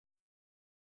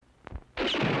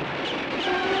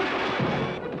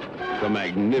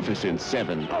magnificent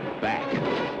seven are back.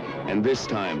 And this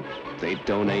time, they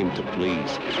don't aim to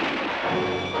please.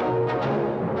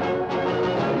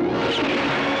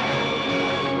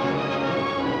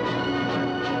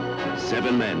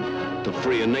 Seven men to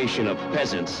free a nation of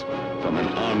peasants from an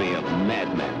army of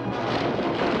madmen.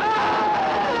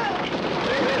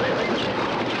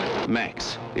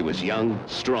 Max, he was young,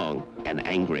 strong, and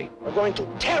angry. We're going to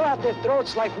tear out their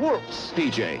throats like wolves.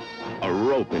 PJ, a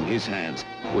rope in his hands,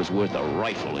 was worth a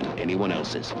rifle in anyone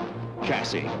else's.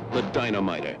 Cassie, the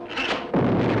dynamiter.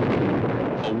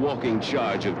 A walking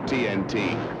charge of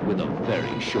TNT with a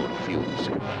very short fuse.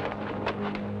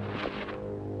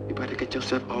 You better get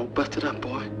yourself all busted up,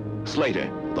 boy.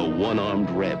 Slater, the one-armed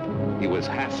reb. He was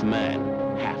half man,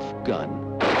 half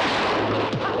gun.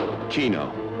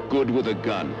 Keno, good with a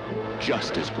gun,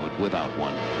 just as good without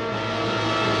one.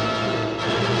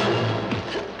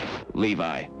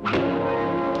 Levi.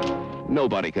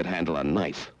 Nobody could handle a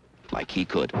knife like he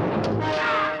could.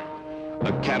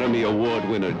 Academy Award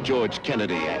winner George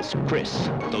Kennedy as Chris,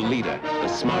 the leader, the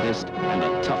smartest, and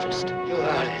the toughest. You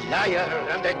are a liar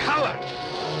and a coward.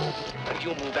 And you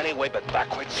move any way but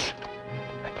backwards,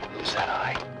 and you lose that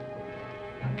eye.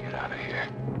 Get out of here.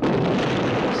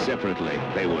 Separately,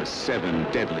 they were 7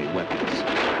 deadly weapons.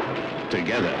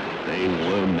 Together, they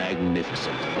were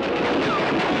magnificent.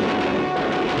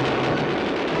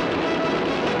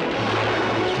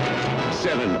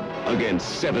 7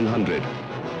 against 700.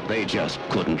 They just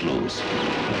couldn't lose.